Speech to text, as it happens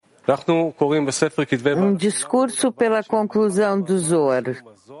Um discurso pela conclusão do Zohar.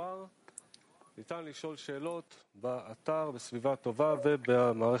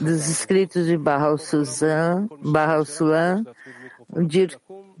 Dos escritos de Baal HaSulam, um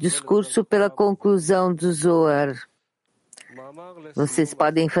discurso pela conclusão do Zohar. Vocês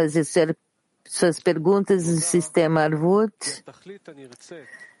podem fazer suas perguntas no sistema Arvut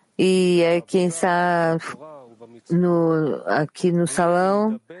e quem está aqui no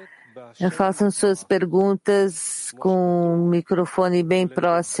salão, façam suas perguntas com o microfone bem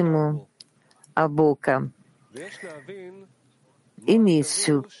próximo à boca.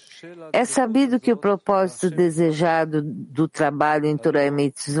 Início. É sabido que o propósito desejado do trabalho em Torah e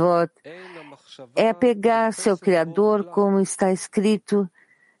Mitzvot é apegar-se ao Criador, como está escrito,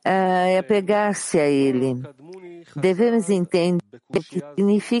 é apegar-se a Ele. Devemos entender o que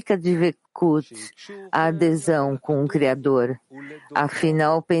significa Dvekut, a adesão com o Criador.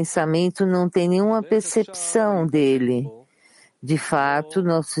 Afinal, o pensamento não tem nenhuma percepção dele. De fato,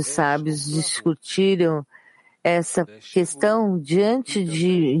 nossos sábios discutiram essa questão diante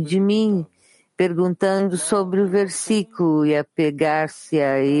de mim, perguntando sobre o versículo e apegar-se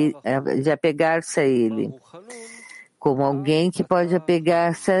a ele, como alguém que pode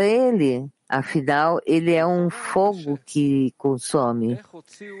apegar-se a ele. Afinal, ele é um fogo que consome.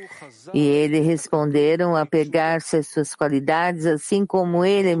 E eles responderam: apegar-se às suas qualidades, assim como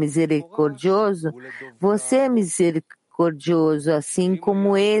ele é misericordioso, você é misericordioso, assim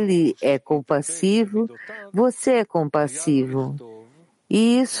como ele é compassivo, você é compassivo.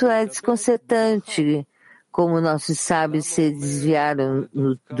 E isso é desconcertante, como nossos sábios se desviaram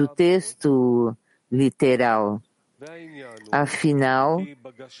do texto literal. Afinal,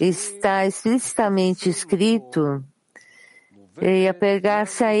 está explicitamente escrito e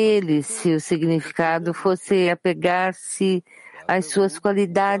apegar-se a ele. Se o significado fosse apegar-se às suas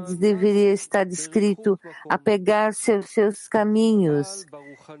qualidades, deveria estar escrito apegar-se aos seus caminhos.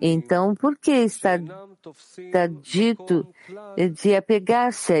 Então, por que está dito de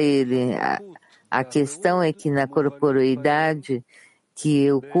apegar-se a ele? A questão é que na corporeidade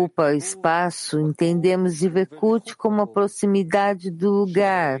que ocupa o espaço, entendemos Dvekut como a proximidade do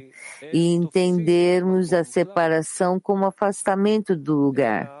lugar e entendermos a separação como afastamento do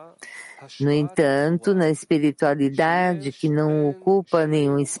lugar. No entanto, na espiritualidade que não ocupa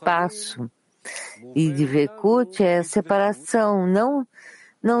nenhum espaço, e Dvekut é a separação,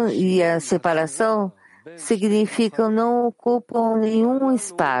 e a separação significa não ocupam nenhum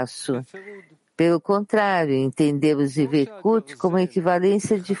espaço. Pelo contrário, entendemos Dvekut como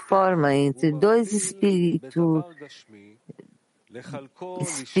equivalência de forma entre dois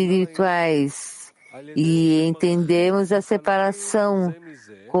espirituais e entendemos a separação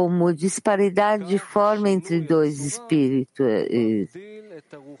como disparidade de forma entre dois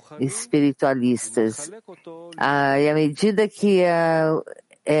espiritualistas. E à medida que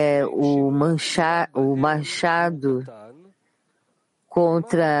o machado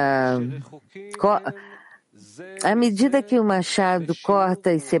à medida que o machado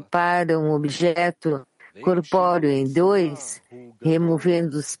corta e separa um objeto corpóreo em dois,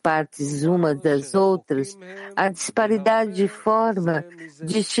 removendo as partes umas das outras, a disparidade de forma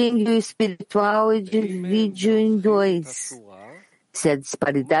distingue o espiritual e divide-o em dois. Se a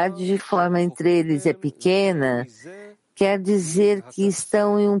disparidade de forma entre eles é pequena, quer dizer que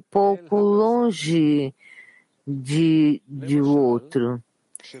estão um pouco longe de outro.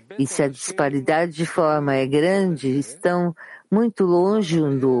 E se a disparidade de forma é grande, estão muito longe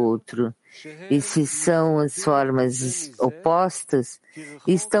um do outro. E se são as formas opostas,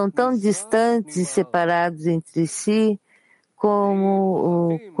 estão tão distantes e separados entre si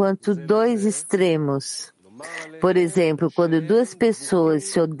quanto dois extremos. Por exemplo, quando duas pessoas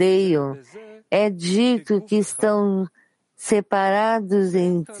se odeiam, é dito que estão separados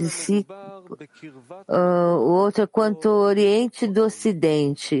entre si, o outro quanto o Oriente do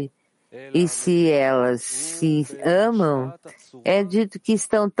Ocidente. E se elas se amam, é dito que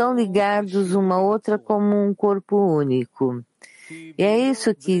estão tão ligados uma à outra como um corpo único. E é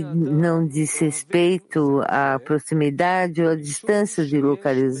isso que não diz respeito à proximidade ou à distância de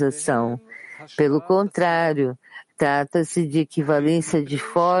localização. Pelo contrário, trata-se de equivalência de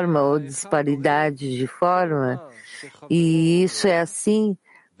forma ou disparidade de forma. E isso é assim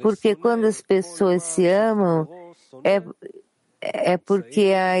porque quando as pessoas se amam, é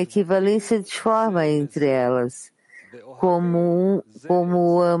porque há equivalência de forma entre elas.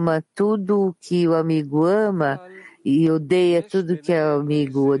 como ama tudo o que o amigo ama e odeia tudo que o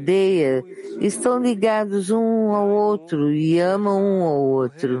amigo odeia, estão ligados um ao outro e amam um ao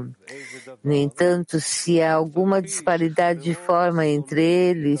outro. No entanto, se há alguma disparidade de forma entre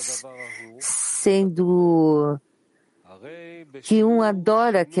eles, sendo que um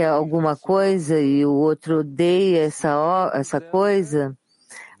adora que é alguma coisa e o outro odeia essa coisa,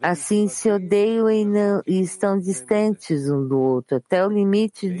 assim se odeiam e estão distantes um do outro, até o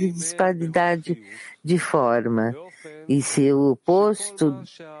limite de disparidade de forma, e ser o oposto,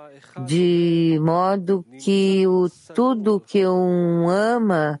 de modo que tudo que um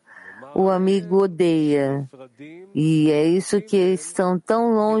ama, o amigo odeia. E é isso que estão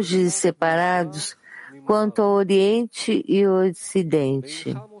tão longe e separados quanto o Oriente e o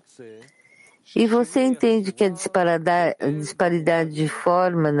Ocidente. E você entende que a disparidade de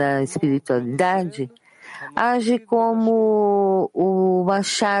forma na espiritualidade age como o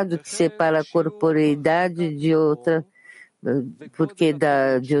machado que separa a corporeidade de outra, porque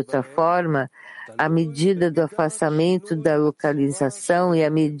de outra forma, a medida do afastamento da localização e a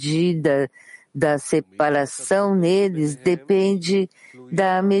medida da separação neles depende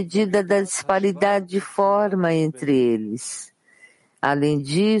da medida da disparidade de forma entre eles. Além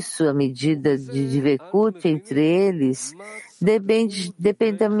disso, a medida de Dvekut entre eles depende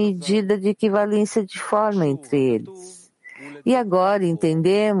da medida de equivalência de forma entre eles. E agora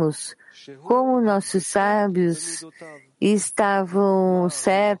entendemos como nossos sábios estavam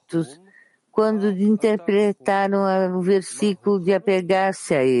certos quando interpretaram o versículo de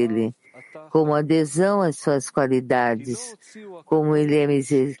apegar-se a ele, como adesão às suas qualidades. Como ele é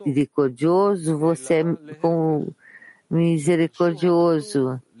misericordioso, você é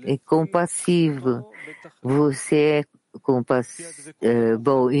misericordioso e compassivo. Você é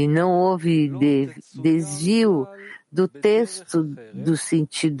bom, e não houve desvio do texto do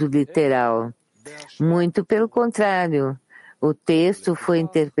sentido literal. Muito pelo contrário, o texto foi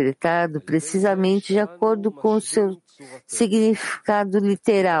interpretado precisamente de acordo com o seu significado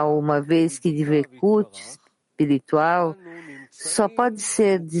literal, uma vez que Dvekut espiritual só pode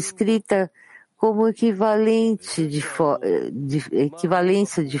ser descrita como equivalência de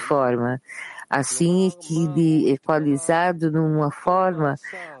forma, assim equalizado numa forma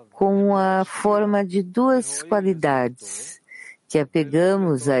com a forma de duas qualidades, que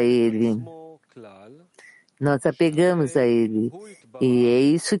apegamos a ele. Nós apegamos a ele. E é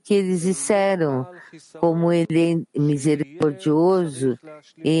isso que eles disseram, como ele é misericordioso.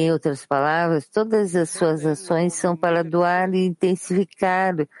 Em outras palavras, todas as suas ações são para doar e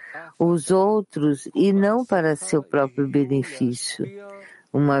intensificar os outros e não para seu próprio benefício,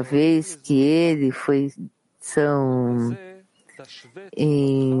 uma vez que ele são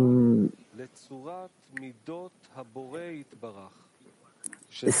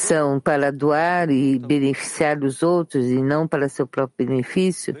para doar e beneficiar os outros e não para seu próprio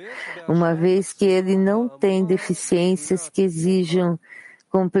benefício, uma vez que ele não tem deficiências que exijam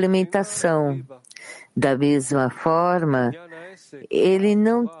complementação. Da mesma forma, ele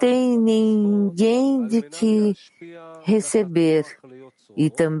não tem ninguém de que receber, e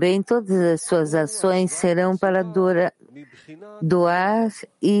também todas as suas ações serão para doar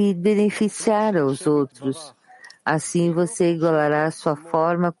e beneficiar aos outros. Assim você igualará a sua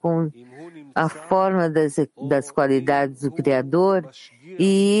forma com a forma das qualidades do Criador,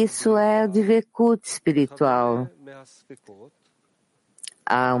 e isso é o Dvekut espiritual.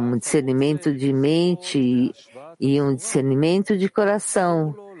 Há um discernimento de mente e um discernimento de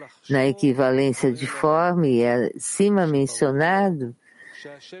coração. Na equivalência de forma e acima mencionado,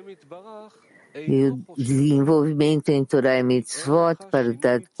 e o desenvolvimento em Torah e Mitzvot para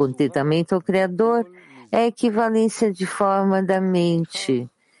dar contentamento ao Criador é a equivalência de forma da mente.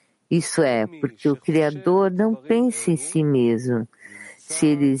 Isso é, porque o Criador não pensa em si mesmo. Se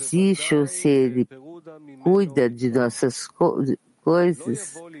ele existe ou se ele cuida de nossas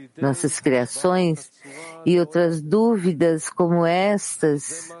coisas, nossas criações e outras dúvidas como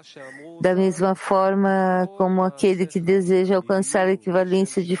estas, da mesma forma como aquele que deseja alcançar a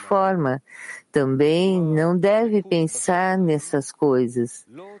equivalência de forma, também não deve pensar nessas coisas,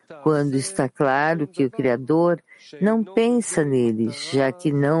 quando está claro que o Criador não pensa neles, já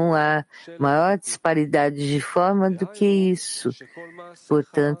que não há maior disparidade de forma do que isso.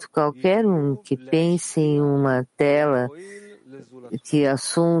 Portanto, qualquer um que pense em uma tela que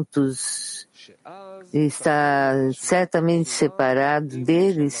assuntos está certamente separado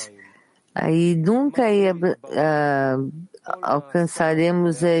deles, aí nunca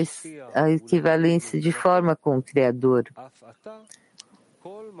alcançaremos a equivalência de forma com o Criador.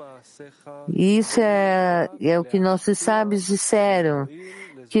 Isso é o que nossos sábios disseram,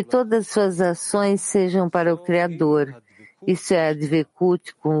 que todas suas ações sejam para o Criador. Isso é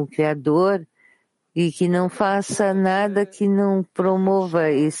advekut com o Criador, e que não faça nada que não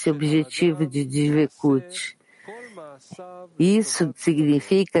promova esse objetivo de advekut. Isso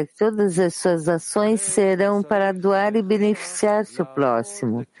significa que todas as suas ações serão para doar e beneficiar seu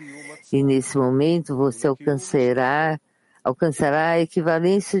próximo. E nesse momento você alcançará a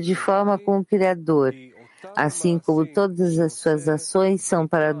equivalência de forma com o Criador, assim como todas as suas ações são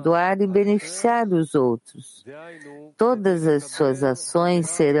para doar e beneficiar os outros. Todas as suas ações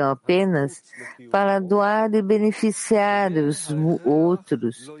serão apenas para doar e beneficiar os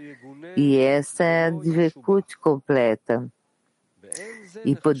outros, e essa é a dvekut completa.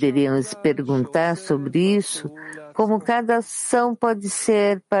 E poderíamos perguntar sobre isso, como cada ação pode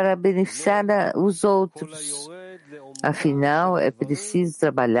ser para beneficiar os outros. Afinal, é preciso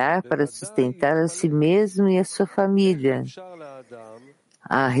trabalhar para sustentar a si mesmo e a sua família.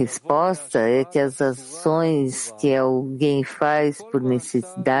 A resposta é que as ações que alguém faz por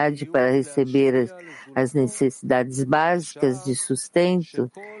necessidade para receber as necessidades básicas de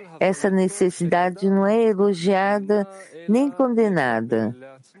sustento, essa necessidade não é elogiada nem condenada.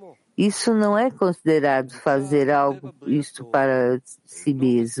 Isso não é considerado fazer algo isto para si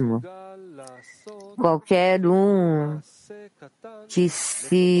mesmo. Qualquer um que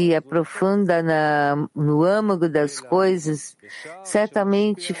se aprofunda no âmago das coisas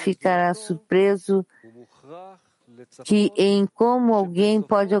certamente ficará surpreso em como alguém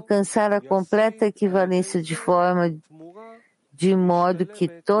pode alcançar a completa equivalência de modo que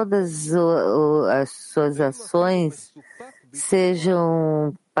todas as suas ações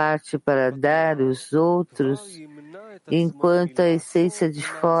sejam parte para dar aos outros, enquanto a essência de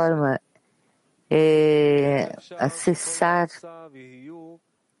forma é acessar,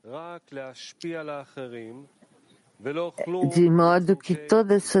 de modo que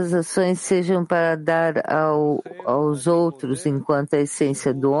todas suas ações sejam para dar aos outros, enquanto a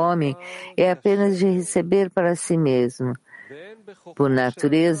essência do homem é apenas de receber para si mesmo. Por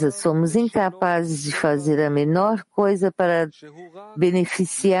natureza, somos incapazes de fazer a menor coisa para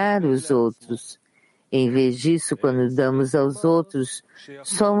beneficiar os outros. Em vez disso, quando damos aos outros,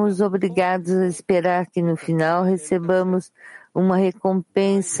 somos obrigados a esperar que no final recebamos uma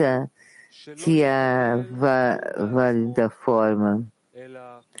recompensa que a válida forma.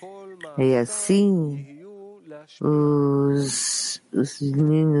 E assim, os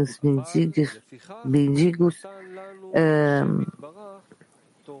meninos mendigos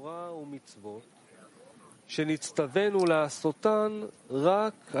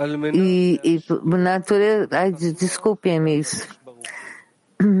por natureza, desculpem-me isso.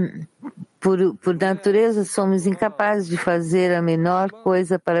 Por natureza, somos incapazes de fazer a menor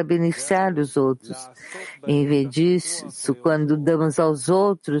coisa para beneficiar os outros. Em vez disso, quando damos aos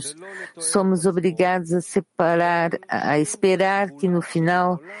outros, somos obrigados a esperar que no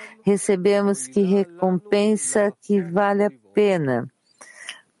final recebemos que recompensa que vale a pena.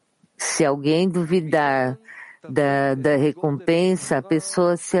 Se alguém duvidar da recompensa, a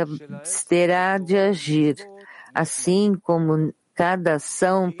pessoa se absterá de agir, assim como cada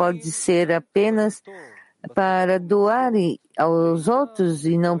ação pode ser apenas para doar aos outros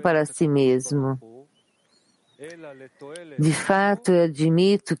e não para si mesmo. De fato, eu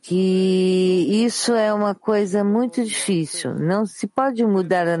admito que isso é uma coisa muito difícil. Não se pode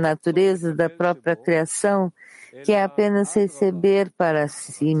mudar a natureza da própria criação, que é apenas receber para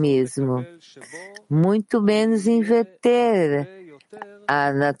si mesmo. Muito menos inverter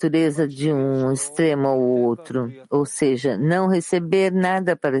a natureza de um extremo ao outro, ou seja, não receber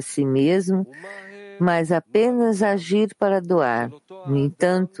nada para si mesmo, mas apenas agir para doar. No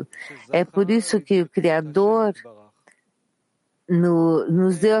entanto, é por isso que o Criador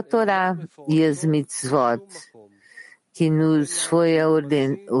nos deu a Torá e as mitzvot, que nos foi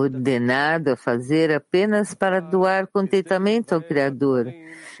ordenado a fazer apenas para doar contentamento ao Criador.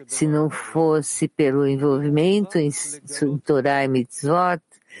 Se não fosse pelo envolvimento em Torá e mitzvot,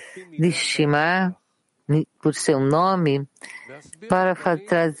 de Shema, por seu nome, para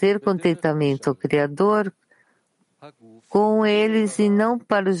trazer contentamento ao Criador com eles e não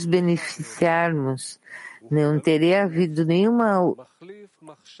para os beneficiarmos, não teria havido nenhuma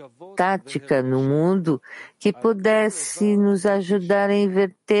tática no mundo que pudesse nos ajudar a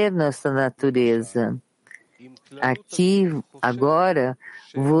inverter nossa natureza. Aqui, agora,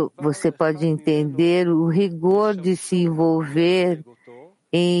 você pode entender o rigor de se envolver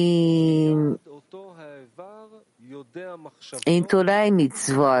em Torá e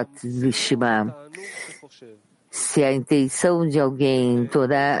Mitzvot de Shema. Se a intenção de alguém em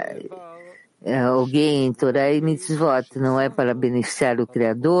Torá e mitzvot não é para beneficiar o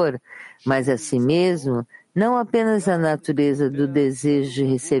Criador, mas a si mesmo, não apenas a natureza do desejo de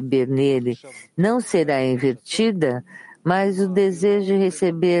receber nele não será invertida, mas o desejo de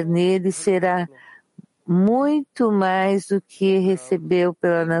receber nele será muito mais do que recebeu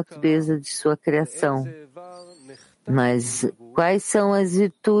pela natureza de sua criação. Mas quais são as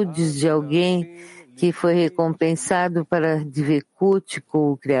virtudes de alguém que foi recompensado para Dvekut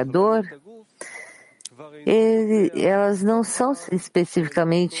com o Criador? Elas não são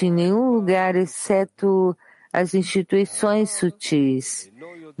especificamente em nenhum lugar, exceto as instituições sutis.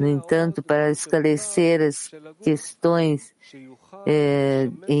 No entanto, para esclarecer as questões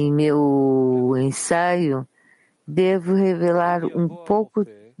em meu ensaio, devo revelar um pouco,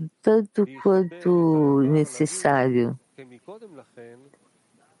 tanto quanto necessário.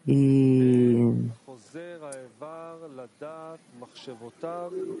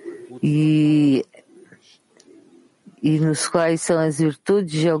 E nos quais são as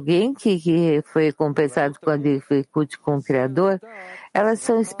virtudes de alguém que foi recompensado quando ele foi culto com o Criador, elas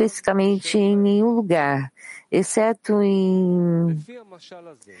são especificamente em nenhum lugar, exceto em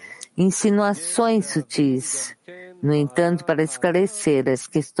insinuações sutis. No entanto, para esclarecer as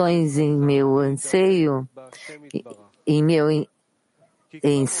questões em meu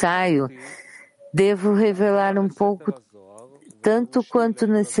ensaio, devo revelar um pouco, tanto quanto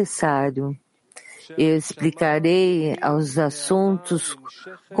necessário. Eu explicarei os assuntos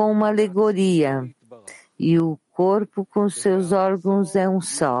com uma alegoria, e o corpo com seus órgãos é um.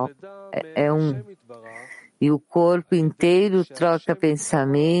 E o corpo inteiro troca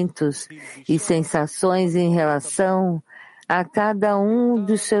pensamentos e sensações em relação a cada um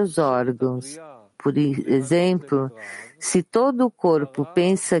dos seus órgãos. Por exemplo, se todo o corpo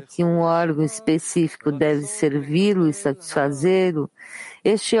pensa que um órgão específico deve servi-lo e satisfazê-lo,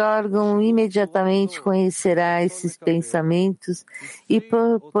 este órgão imediatamente conhecerá esses pensamentos e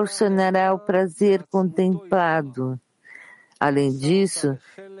proporcionará o prazer contemplado. Além disso,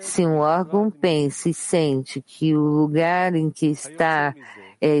 se um órgão pensa e sente que o lugar em que está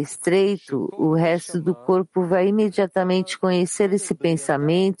é estreito, o resto do corpo vai imediatamente conhecer esse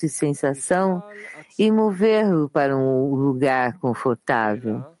pensamento e sensação e movê-lo para um lugar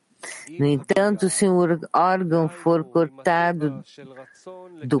confortável. No entanto, se um órgão for cortado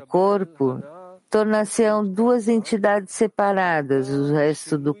do corpo, tornar-se-ão duas entidades separadas. O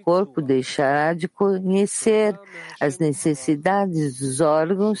resto do corpo deixará de conhecer as necessidades dos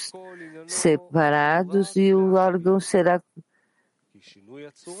órgãos separados e o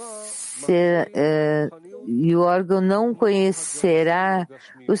órgão não conhecerá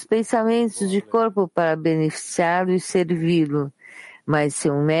os pensamentos de corpo para beneficiá-lo e servi-lo. Mas se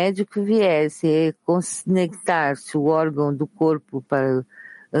um médico viesse reconectar-se o órgão do corpo para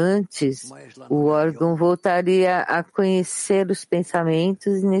antes, o órgão voltaria a conhecer os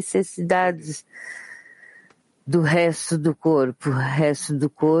pensamentos e necessidades do resto do corpo. O resto do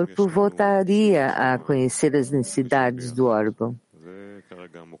corpo voltaria a conhecer as necessidades do órgão.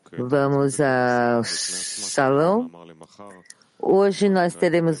 Vamos ao salão. Hoje nós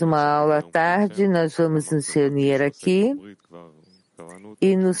teremos uma aula à tarde, nós vamos nos reunir aqui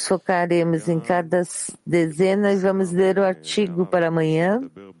e nos focaremos em cada dezena e vamos ler o artigo para amanhã,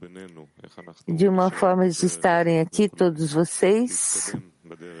 de uma forma de estarem aqui todos vocês.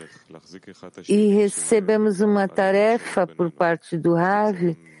 E recebemos uma tarefa por parte do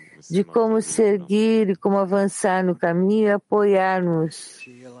Rav de como seguir e como avançar no caminho e apoiar-nos,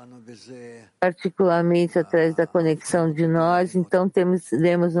 particularmente através da conexão de nós. Então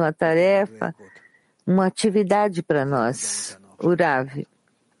temos uma tarefa, uma atividade para nós, o Rav.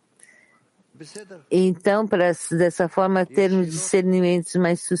 Então, para dessa forma termos discernimentos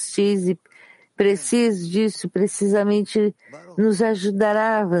mais sutis e precisos disso, precisamente nos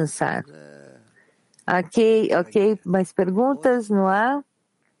ajudará a avançar. Ok, mais perguntas? Não há?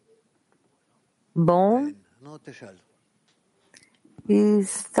 Bom. E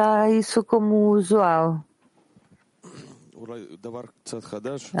está isso como usual.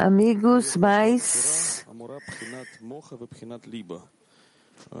 Amigos, mais...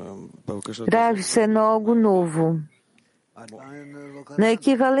 Grave sendo algo novo. Na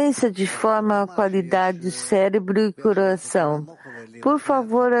equivalência de forma à qualidade do cérebro e coração. Por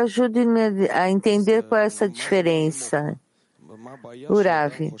favor, ajude-me a entender qual é essa diferença.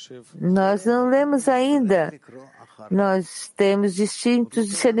 Urav, nós não lemos ainda. Nós temos distintos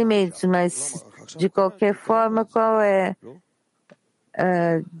discernimentos, mas de qualquer forma, qual é?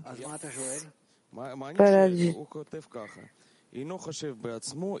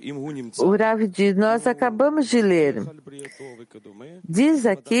 O Rav diz, nós acabamos de ler. Diz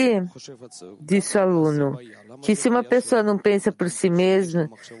aqui, disse o aluno, que se uma pessoa não pensa por si mesma,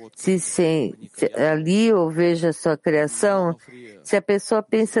 se ali ou veja a sua criação, se a pessoa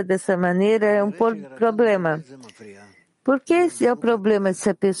pensa dessa maneira, é um problema. Por que é o problema se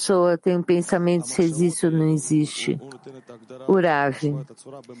a pessoa tem um pensamento se existe ou não existe? O Rav,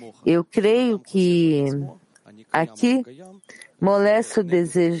 eu creio que aqui molesta o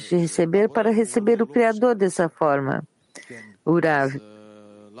desejo de receber para receber o Criador dessa forma. O Rav.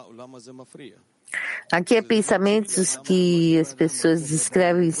 Aqui é pensamentos que as pessoas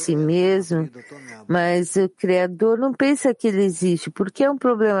descrevem em si mesmo, mas o Criador não pensa que ele existe. Por que é um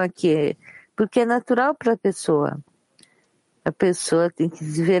problema aqui? Porque é natural para a pessoa. A pessoa tem que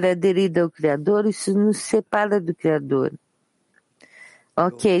se ver aderida ao Criador, isso nos separa do Criador.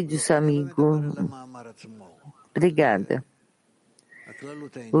 Ok, disse o amigo. Obrigada.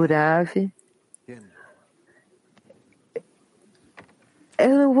 O Rav.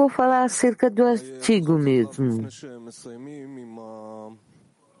 Eu não vou falar acerca do artigo mesmo.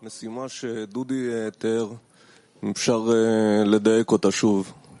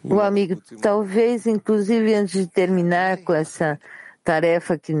 O amigo, talvez, inclusive, antes de terminar com essa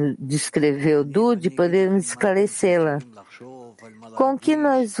tarefa que descreveu Dude, podemos esclarecê-la. Com que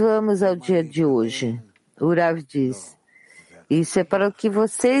nós vamos ao dia de hoje? O Rav diz. Isso é para o que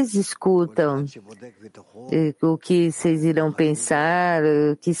vocês escutam, o que vocês irão pensar,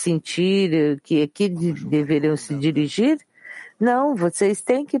 o que sentir, o que aqui deveriam se dirigir? Não, vocês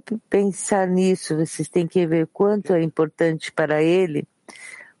têm que pensar nisso, vocês têm que ver quanto é importante para ele,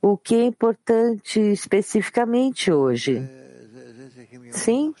 o que é importante especificamente hoje.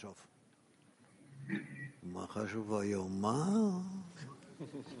 Sim?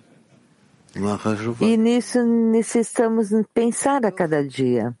 E nisso necessitamos pensar a cada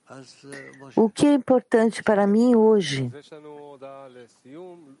dia. O que é importante para mim hoje?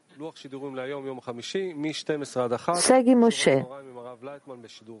 Segue Moshe.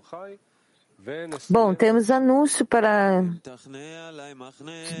 Bom, temos anúncio para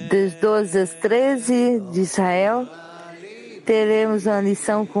das 12 às 13 de Israel. Teremos uma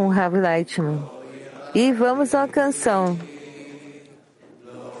lição com o Rav Leitman. E vamos à canção.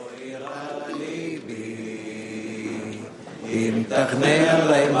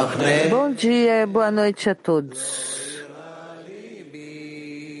 Bom dia, boa noite a todos.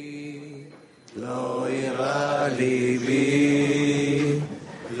 Lo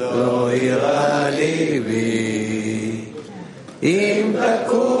ira libi, im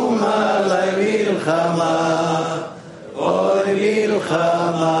takum alay milchama, oy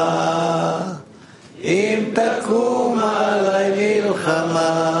milchama, im takum alay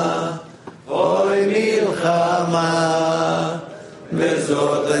milchama, oy milchama.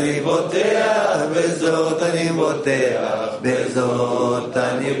 בזאת אני בוטח, בזאת אני בוטח, בזאת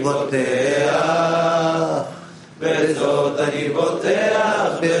אני בוטח, בזאת אני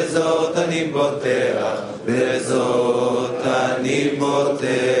בוטח, בזאת אני בוטח, בזאת אני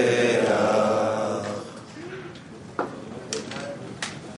בוטח.